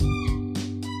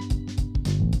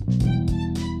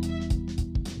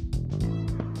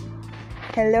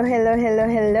Hello, hello, hello,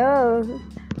 hello.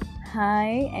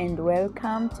 Hi, and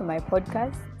welcome to my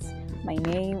podcast. My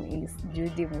name is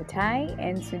Judy Mutai,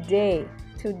 and today,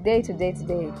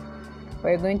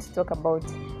 we're going to talk about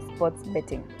sports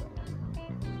betting.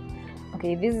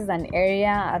 Okay, this is an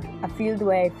area, a field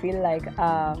where I feel like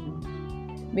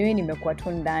mimi nimekuwa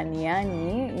tu ndani,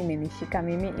 yani imenishika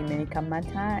mimi,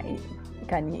 imenikamata,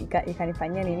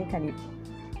 ikanifanyia nini,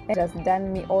 it has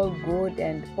done me all good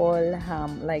and all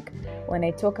harm. Like when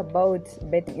I talk about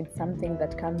betting, it's something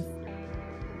that comes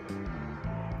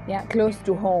close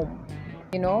to home,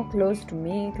 close to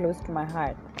me, close to my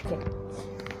heart. Okay,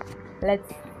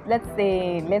 let's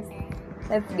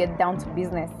get down to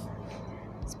business.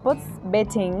 Sports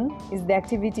betting is the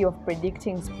activity of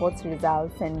predicting sports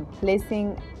results and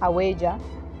placing a wager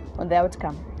on the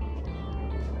outcome.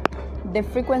 The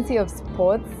frequency of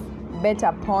sports bet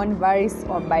upon varies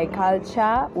by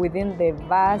culture within the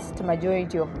vast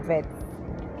majority of bets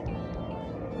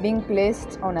being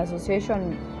placed on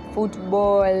association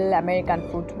football, American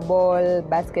football,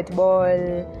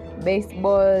 basketball,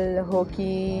 baseball,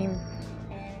 hockey,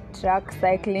 track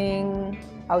cycling,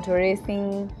 auto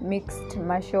racing, mixed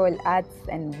martial arts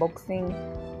and boxing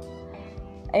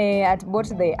at both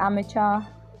the amateur,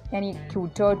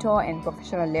 Q-Toto and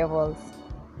professional levels.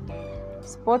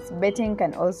 Sports betting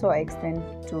can also extend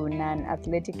to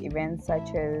non-athletic events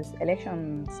such as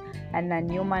elections and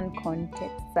non-human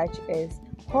contexts such as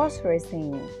horse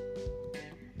racing,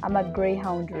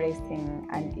 greyhound racing,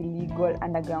 and illegal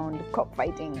underground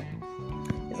cockfighting.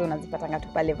 Hizo unazipatanga tu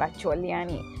pale virtual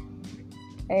yani.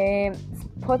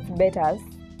 Sports bettors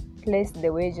place the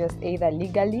wagers either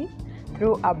legally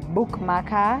through a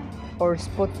bookmaker or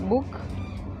sports book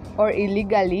or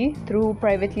illegally through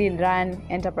privately run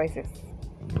enterprises.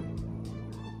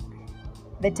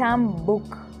 The term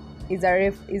book is a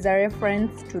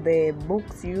reference to the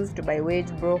books used by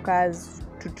wage brokers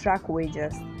to track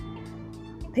wagers,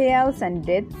 payouts and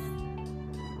debts.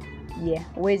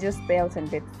 Wages, payouts and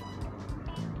debts.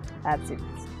 That's it.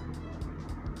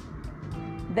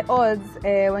 The odds,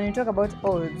 when you talk about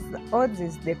odds, the odds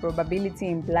is the probability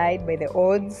implied by the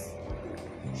odds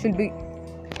should be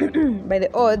by the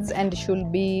odds and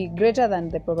should be greater than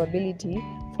the probability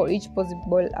for each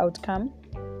possible outcome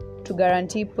to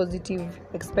guarantee positive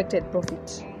expected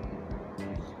profit.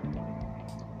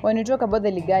 When you talk about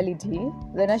the legality,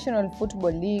 the National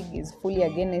Football League is fully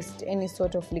against any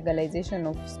sort of legalization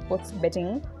of sports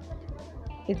betting.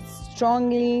 It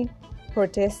strongly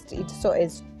protests it so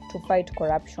as to fight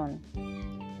corruption.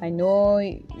 I know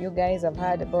you guys have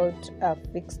heard about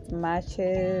fixed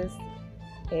matches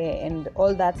and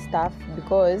all that stuff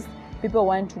because people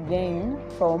want to gain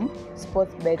from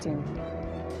sports betting.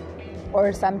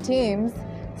 Or sometimes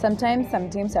some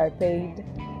teams are paid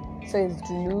so as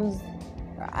to lose,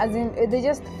 as in they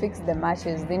just fix the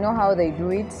matches. They know how they do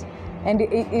it, and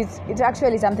it's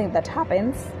actually something that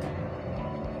happens.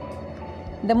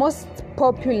 The most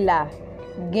popular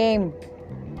game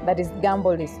that is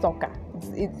gambled is soccer.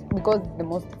 It's because it's the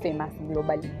most famous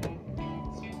globally.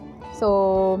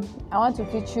 So I want to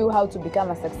teach you how to become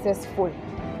a successful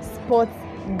sports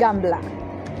gambler.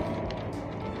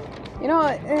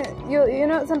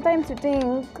 Sometimes you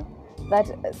think that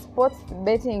sports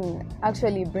betting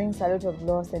actually brings a lot of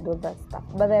loss and all that stuff,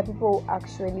 but there are people who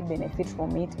actually benefit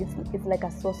from it. It's like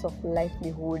a source of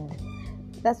livelihood.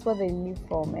 That's what they live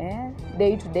from,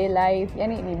 day to day life.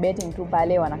 Yani ni betting tu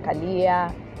pale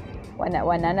wanakalia,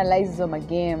 wana analyze hizo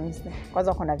games,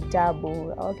 kwanza kuna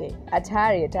vitabu. Okay,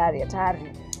 hatari.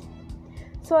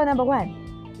 So number 1,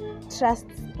 trust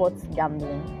sports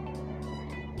gambling.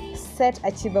 Set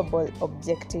achievable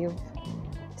objective.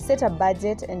 Set a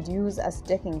budget and use a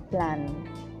staking plan.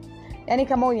 Yani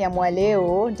kama uliamua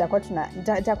leo nitakuwa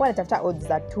natafuta odds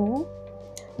za 2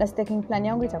 na staking plan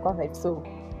yangu itakuwa 5. So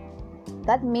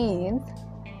that means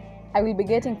I will be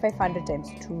getting 500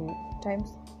 times 2.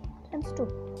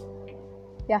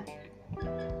 Yeah.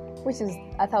 Which is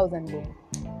 1,000 bob.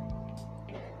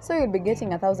 So you'll be getting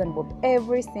 1,000 bob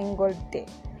every single day.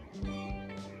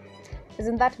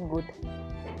 Isn't that good?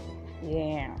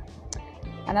 Yeah.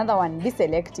 Another one, be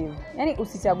selective. Yani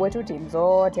usichague tu team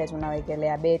zote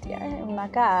tunawekelea bet.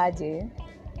 Unakaa aje?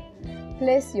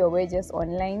 Place your wagers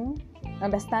online.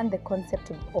 Understand the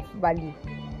concept of value.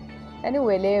 Yani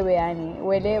uelewe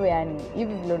yani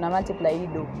hivi vile una multiply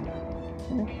hido.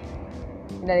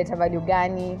 Inaleta value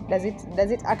gani?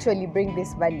 Does it actually bring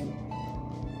this value?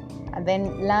 And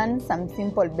then learn some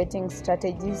simple betting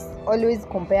strategies. Always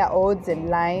compare odds and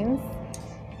lines.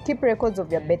 Keep records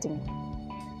of your betting.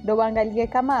 ndo uangalie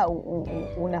kama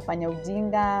unafanya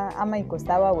ujinga ama iko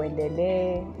sawa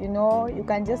uendelee. You know, you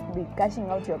can just be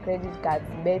cashing out your credit cards,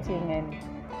 betting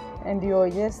and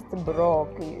you're just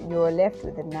broke. You're left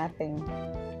with nothing.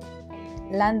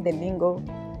 Learn the lingo.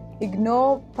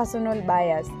 Ignore personal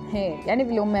bias. Yani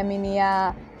vile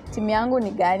umeaminia timu yangu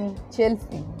ni gani?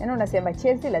 Chelsea. Yani unasema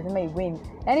Chelsea lazima iwin.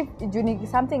 Yani juni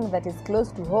something that is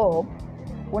close to home.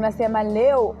 Unasema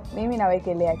leo mimi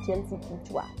nawekelea Chelsea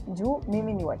kichwa. Juu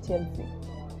mimi ni wa Chelsea.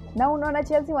 Na unaona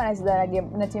Chelsea wanacheza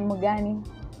na timu gani?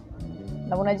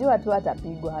 Na unajua tu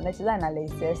atapigwa. Anacheza na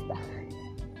Leicester.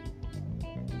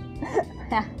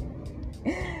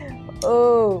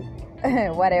 Oh,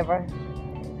 whatever.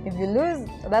 If you lose,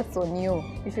 that's on you.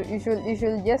 You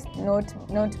should just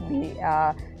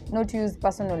not use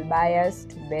personal bias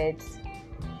to bet.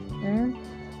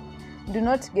 Do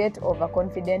not get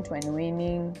overconfident when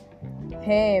winning.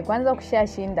 Kwanza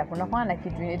ukishashinda kunakuwa na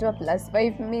kitu inaitwa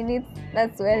 +5 minutes.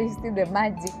 That's where you see the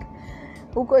magic.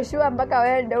 Uko sure mpaka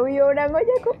wewe ndio huyo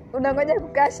unangoja ku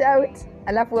cash out.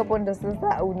 Alafu hapo ndo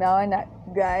sasa unaona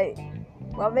guy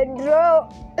wamedraw.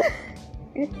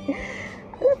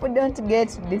 Alafu don't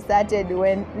get disheartened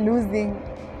when losing.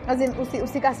 As in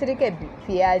usikasirike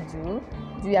pia juu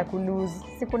ya kulose.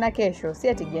 Si kuna kesho, si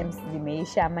ati games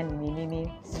zimeisha ama ni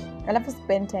nini. Alafu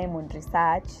spend time on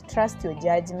research, trust your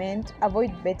judgment,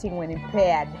 avoid betting when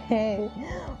impaired.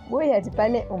 Wewe ati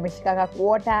pale umeshika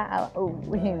kuota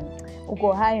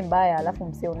uko high mbaya, alafu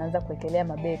msee unaanza kuwekelea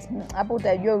mabet. Hapo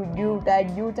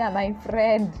utajuta my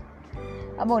friend.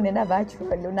 Ama unaenda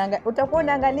virtual, utakuwa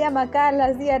unaangalia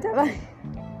makala si hata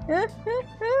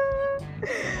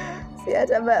si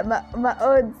hata ma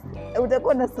odds.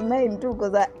 Utakuwa na smile tu kwa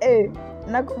za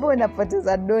nakumbuka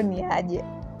unapoteza doni aje.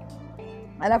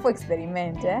 Alafu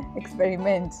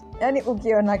experiment. Yani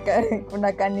ukiona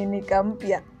kuna kanini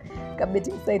kampya,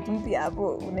 betting site mpya hapo,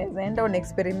 unaweza enda una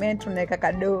experiment, unaweka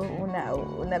kado,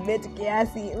 una bet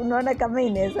kiasi, unaona kama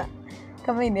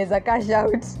inaweza cash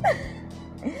out.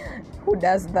 Who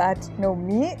does that? No,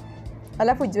 me.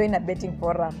 Alafu join a betting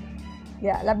forum.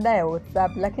 Yeah, labda ya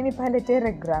WhatsApp, lakini pale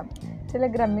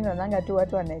Telegram mimi naonanga tu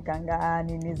watu wanaekanga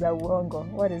nini za uongo.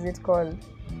 What is it called?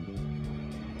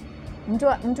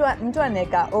 Mtu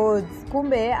anaweka odds,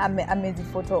 kumbe amezi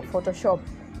photoshop.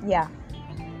 Yeah.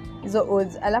 Hizo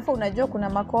odds. Alafu unajua kuna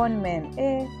ma-conmen.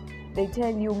 They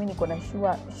tell you mimi niko na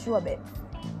sure bet.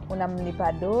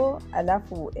 Unamlipa do,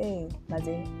 alafu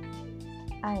maze.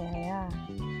 Aya.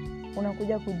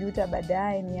 Unakuja kujuta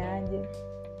baadaye ni aje.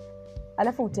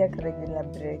 Alafu utake regular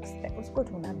breaks. Usiko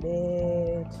tu una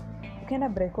bet. Ukienda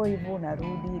break hivyo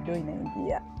unarudi do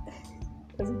inaingia.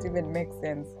 Doesn't even make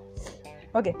sense.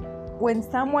 Okay, when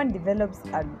someone develops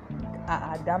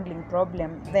a gambling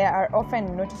problem, there are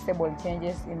often noticeable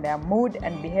changes in their mood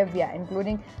and behavior,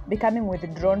 including becoming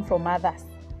withdrawn from others.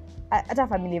 At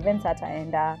family events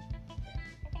ataenda.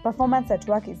 Performance at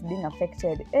work is being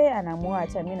affected. Anaamua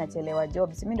acha mimi nachelewa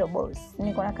job, si mimi ndo boss.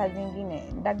 Niko na kazi nyingine.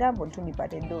 Ndagamble tu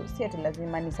nipate do. Si ati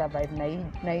lazima ni survive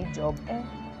na hii job.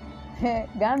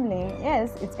 Gambling,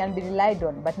 yes, it can be relied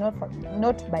on, but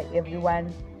not by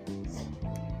everyone.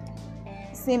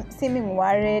 Seeming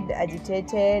worried,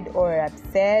 agitated, or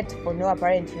upset for no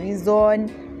apparent reason.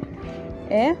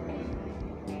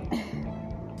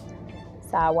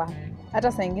 Sawa.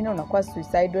 Hata saa nyingine unakuwa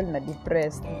suicidal na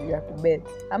depressed ya kubet.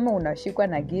 Ama unashikwa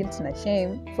na guilt na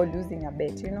shame for losing a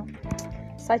bet, you know.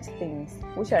 Such things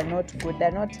which are not good,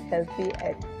 they're not healthy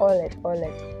at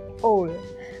all.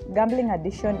 Gambling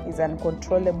addiction is an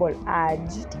uncontrollable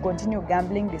urge to continue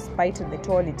gambling despite the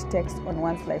toll it takes on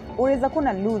one's life. Unaweza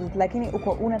kuna lose lakini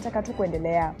unataka tu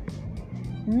kuendelea.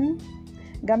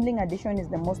 Gambling addiction is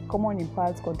the most common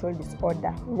impulse control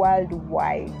disorder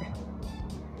worldwide.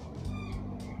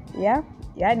 Yeah,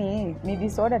 yani ni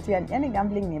disorder tu, yani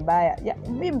gambling ni mbaya.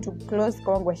 Mimi mtu close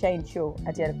kwangu shine show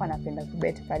ati alikuwa anapenda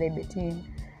kubet pale betting.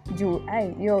 Juu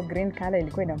hiyo green color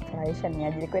ilikuwa inamfurahisha, ni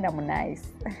aje ilikuwa inamnice.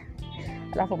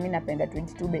 Alafu mimi napenda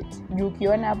 22 bet. Juu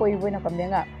ukiona hapo hivyo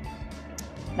inakwambianga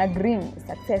na green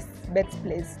success bets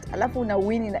placed. Alafu una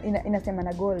win inasema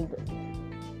na gold.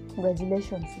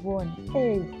 Congratulations won.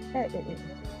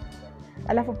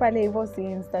 Alafu pale hivyo si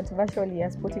instant virtual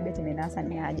ya sporty bet inanasa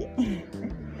ni aje.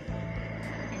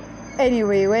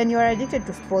 Anyway, when you are addicted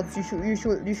to sports,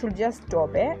 you should just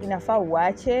stop. Inafaa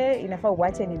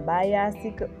uache ni mbaya,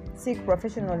 seek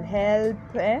professional help.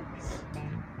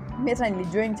 Mimi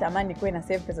nilijoin chama nikuwe na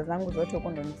save pesa zangu zote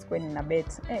huko ndo nisikuwe nina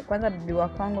bet. Kwanza bibi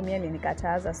wangu mimi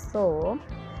alinikataza, so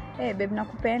babe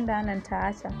nakupenda na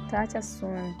nitaacha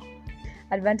soon.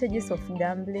 Advantages of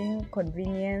gambling: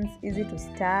 convenience, easy to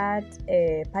start,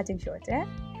 parting shot.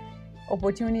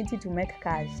 opportunity to make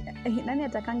cash. Nani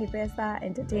atakangi pesa?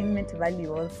 Entertainment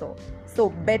value also. So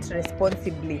bet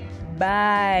responsibly.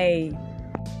 Bye.